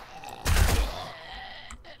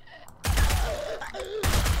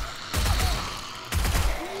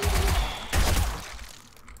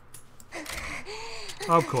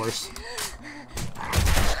 Of course.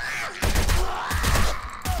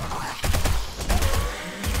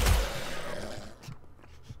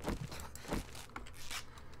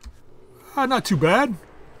 Not too bad.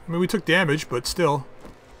 I mean, we took damage, but still.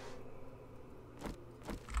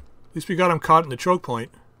 At least we got him caught in the choke point.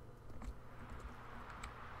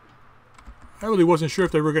 I really wasn't sure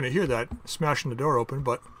if they were going to hear that, smashing the door open,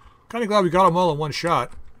 but kind of glad we got them all in one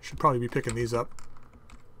shot. Should probably be picking these up.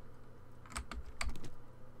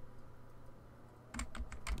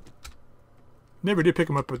 Never did pick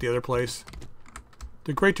them up at the other place.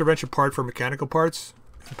 They're great to wrench apart for mechanical parts.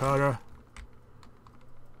 Powder.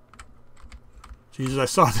 Jesus,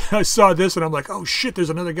 I saw this and I'm like, oh shit, there's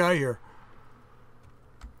another guy here.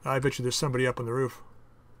 I bet you there's somebody up on the roof.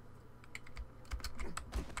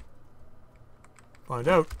 Find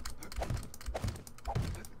out.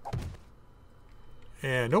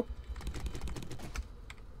 And nope.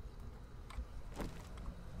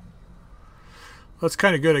 That's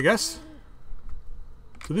kind of good, I guess.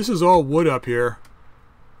 So this is all wood up here.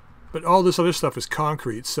 But all this other stuff is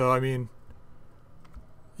concrete, so I mean,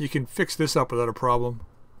 you can fix this up without a problem.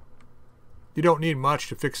 You don't need much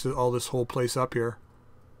to fix all this whole place up here.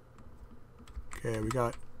 Okay, we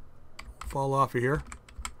got fall off of here.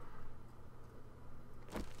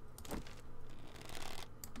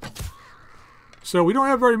 So we don't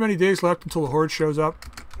have very many days left until the Horde shows up.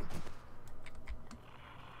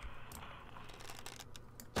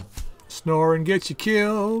 Snoring gets you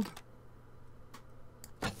killed.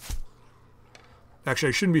 Actually,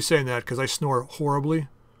 I shouldn't be saying that because I snore horribly.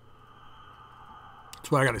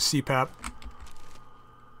 That's why I got a CPAP.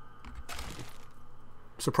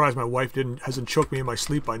 Surprised my wife hasn't choked me in my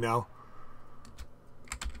sleep by now.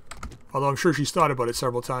 Although I'm sure she's thought about it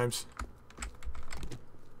several times.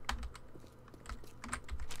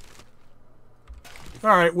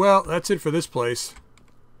 Alright, well, that's it for this place.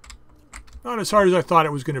 Not as hard as I thought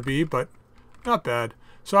it was going to be, but not bad.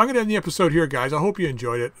 So I'm going to end the episode here, guys. I hope you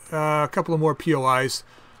enjoyed it. A couple of more POIs.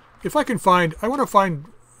 If I can find... I want to find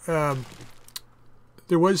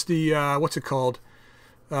there was the, what's it called?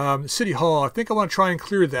 City Hall. I think I want to try and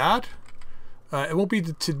clear that. It won't be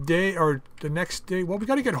today or the next day. Well, we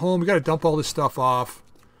got to get home. We got to dump all this stuff off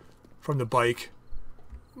from the bike.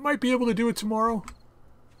 Might be able to do it tomorrow.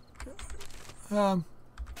 I'm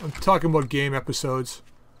talking about game episodes.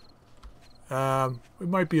 We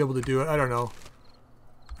might be able to do it. I don't know.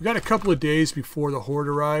 We got a couple of days before the horde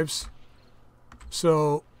arrives.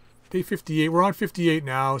 So, day 58. We're on 58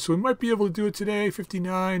 now. So we might be able to do it today,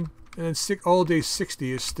 59. And then all day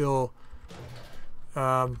 60 is still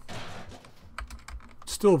viable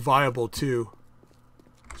too.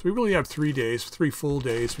 So we really have 3 days, 3 full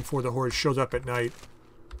days before the horde shows up at night.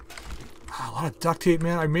 A lot of duct tape,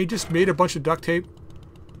 man. I just made a bunch of duct tape.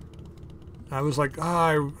 I was like,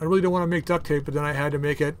 I really don't want to make duct tape, but then I had to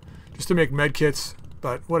make it just to make med kits.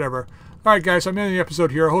 But whatever. All right, guys, I'm ending the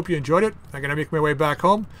episode here. I hope you enjoyed it. I'm gonna make my way back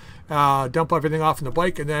home, dump everything off on the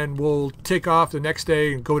bike, and then we'll take off the next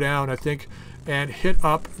day and go down, I think, and hit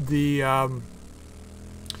up the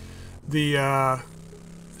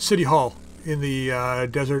City Hall in the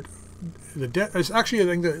desert. It's actually, I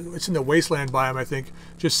think it's in the wasteland biome, I think,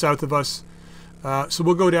 just south of us. So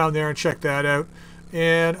we'll go down there and check that out.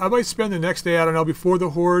 And I might spend the next day, I don't know, before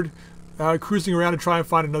the horde, cruising around and try and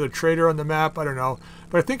find another trader on the map. I don't know.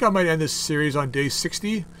 But I think I might end this series on day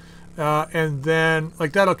 60. And then,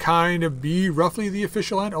 like, that'll kind of be roughly the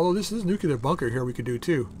official end. Although this is a nuclear bunker here we could do,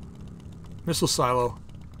 too. Missile silo.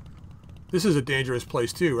 This is a dangerous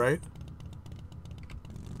place, too, right?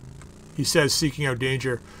 He says seeking out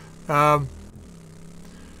danger. That's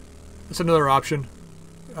another option.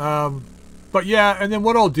 But yeah, and then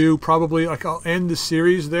what I'll do, probably, like, I'll end the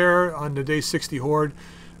series there on the day 60 horde.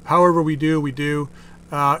 However we do, we do.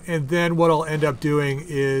 And then what I'll end up doing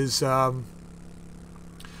is I'll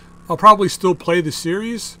probably still play the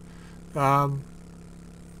series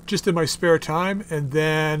just in my spare time. And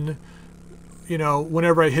then, you know,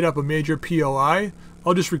 whenever I hit up a major POI,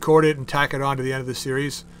 I'll just record it and tack it on to the end of the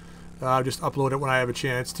series. Just upload it when I have a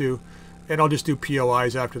chance to. And I'll just do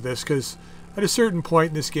POIs after this, because at a certain point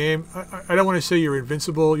in this game, I don't want to say you're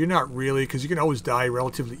invincible. You're not really, because you can always die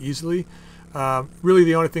relatively easily. Really,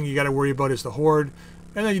 the only thing you got to worry about is the horde,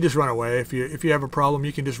 and then you just run away. If you have a problem,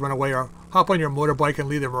 you can just run away or hop on your motorbike and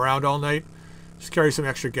leave them around all night. Just carry some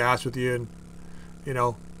extra gas with you, and you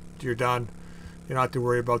know, you're done. You don't have to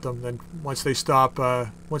worry about them. Then once they stop,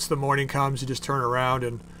 once the morning comes, you just turn around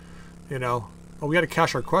and, you know, oh, we got to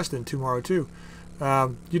cash our quest in tomorrow too.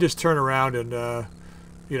 You just turn around and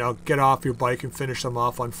you know, get off your bike and finish them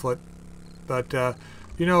off on foot. But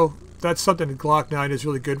you know, that's something that Glock9 is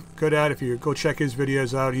really good at. If you go check his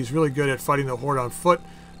videos out, he's really good at fighting the horde on foot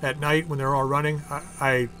at night when they're all running.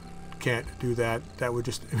 I can't do that. That would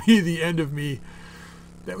just be the end of me.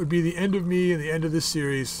 That would be the end of me and the end of this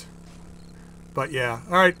series. But yeah,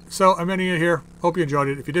 all right, so I'm ending it here. Hope you enjoyed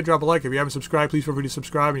it. If you did, drop a like. If you haven't subscribed, please feel free to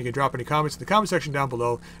subscribe, and you can drop any comments in the comment section down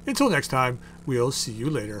below. Until next time, we'll see you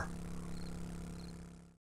later.